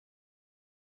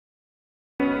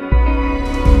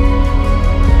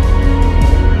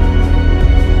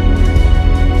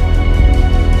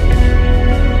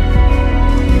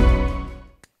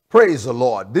Praise the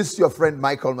Lord. This is your friend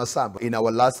Michael Masambu. In our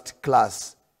last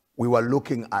class, we were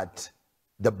looking at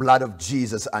the blood of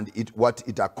Jesus and what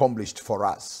it accomplished for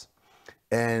us.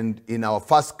 And in our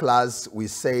first class, we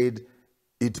said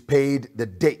it paid the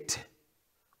debt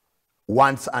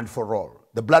once and for all.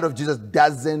 The blood of Jesus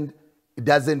doesn't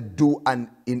do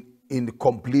an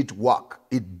incomplete work.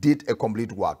 It did a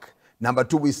complete work. Number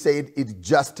two, we said it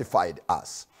justified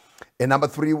us. And number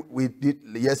three, we did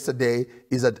yesterday,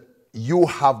 is that you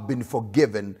have been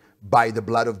forgiven by the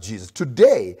blood of Jesus.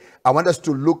 Today, I want us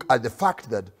to look at the fact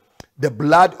that the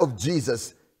blood of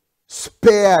Jesus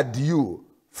spared you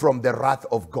from the wrath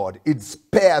of God. It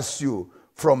spares you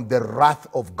from the wrath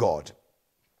of God.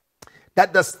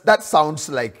 That sounds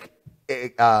like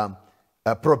a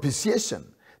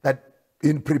propitiation. That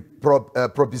in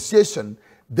propitiation,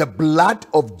 the blood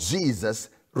of Jesus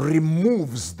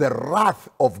removes the wrath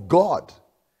of God.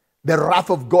 The wrath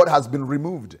of God has been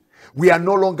removed. We are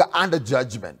no longer under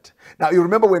judgment. Now, you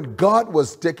remember when God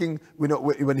was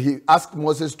when he asked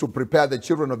Moses to prepare the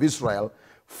children of Israel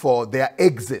for their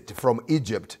exit from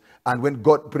Egypt, and when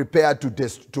God prepared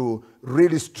to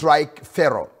really strike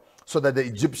Pharaoh so that the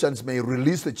Egyptians may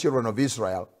release the children of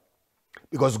Israel,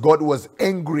 because God was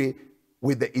angry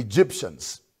with the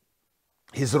Egyptians.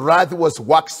 His wrath was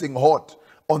waxing hot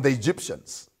on the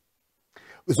Egyptians.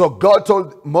 So God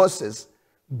told Moses,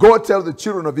 go tell the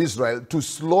children of Israel to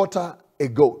slaughter a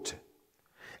goat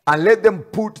and let them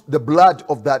put the blood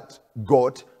of that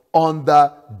goat on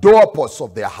the doorposts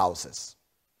of their houses,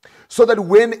 so that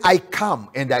when I come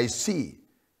and I see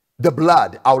the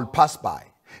blood, I will pass by.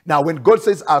 Now, when God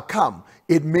says I'll come,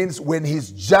 it means when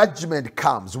his judgment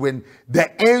comes, when the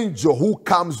angel who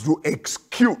comes to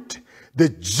execute the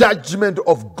judgment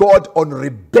of God on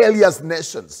rebellious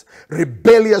nations,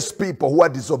 rebellious people who are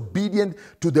disobedient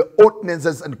to the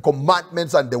ordinances and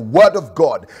commandments and the word of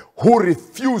God, who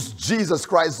refuse Jesus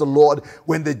Christ the Lord,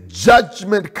 when the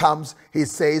judgment comes, he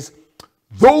says,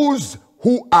 those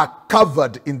who are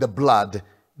covered in the blood,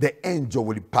 the angel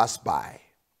will pass by.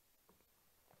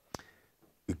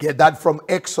 You get that from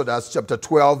Exodus chapter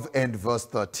 12 and verse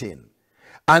 13.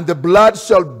 And the blood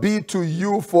shall be to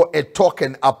you for a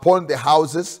token upon the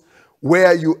houses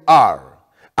where you are.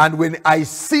 And when I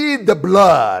see the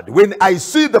blood,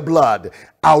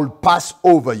 I will pass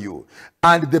over you.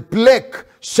 And the plague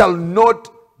shall not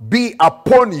be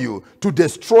upon you to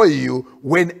destroy you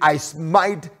when I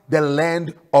smite the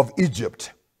land of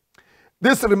Egypt.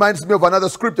 This reminds me of another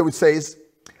scripture which says,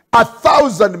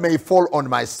 1,000 may fall on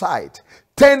my side,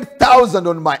 10,000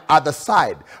 on my other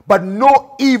side, but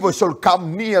no evil shall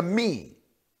come near me.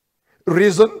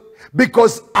 Reason?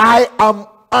 Because I am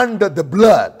under the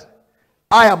blood.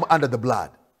 I am under the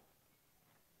blood.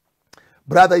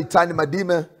 Brother Itani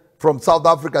Madime from South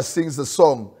Africa sings the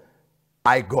song,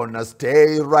 I gonna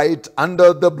stay right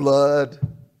under the blood.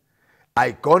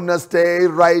 I gonna stay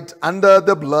right under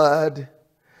the blood.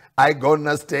 I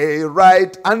gonna stay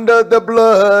right under the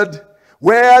blood,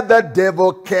 where the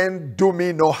devil can do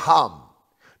me no harm.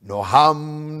 No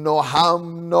harm, no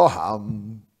harm, no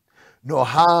harm. No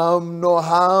harm, no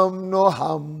harm, no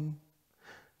harm.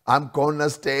 I'm gonna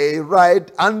stay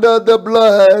right under the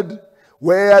blood,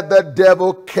 where the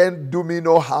devil can do me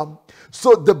no harm.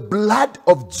 So the blood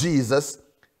of Jesus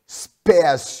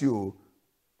spares you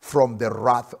from the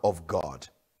wrath of God.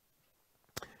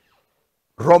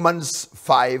 Romans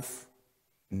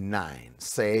 5:9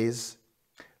 says,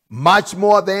 much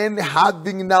more then,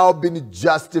 having now been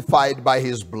justified by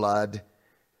his blood,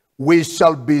 we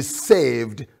shall be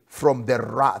saved from the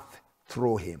wrath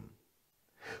through him.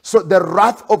 So the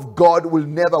wrath of God will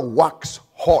never wax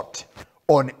hot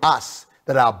on us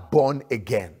that are born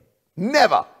again.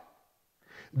 Never.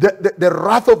 The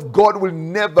wrath of God will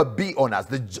never be on us.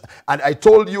 And I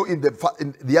told you in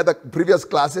the other previous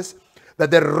classes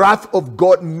that the wrath of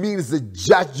God means the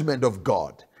judgment of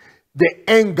God, the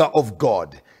anger of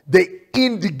God, the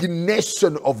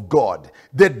indignation of God,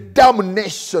 the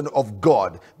damnation of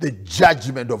God, the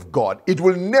judgment of God. It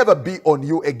will never be on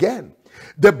you again.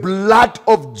 The blood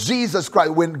of Jesus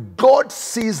Christ, when God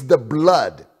sees the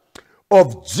blood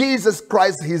of Jesus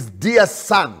Christ, his dear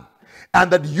son, and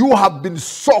that you have been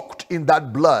soaked in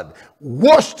that blood,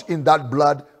 washed in that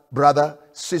blood, brother,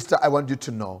 sister, I want you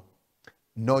to know,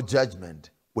 no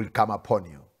judgment will come upon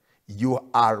you. You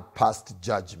are past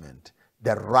judgment.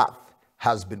 The wrath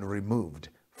has been removed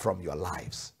from your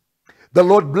lives. The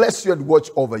Lord bless you and watch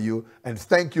over you, and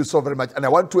thank you so very much. And I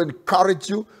want to encourage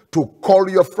you to call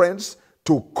your friends,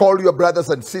 to call your brothers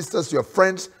and sisters, your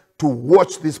friends, to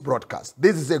watch this broadcast.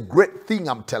 This is a great thing,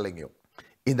 I'm telling you.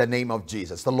 in the name of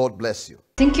Jesus. The Lord bless you.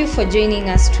 Thank you for joining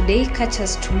us today. Catch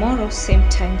us tomorrow, same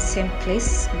time, same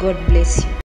place. God bless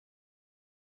you.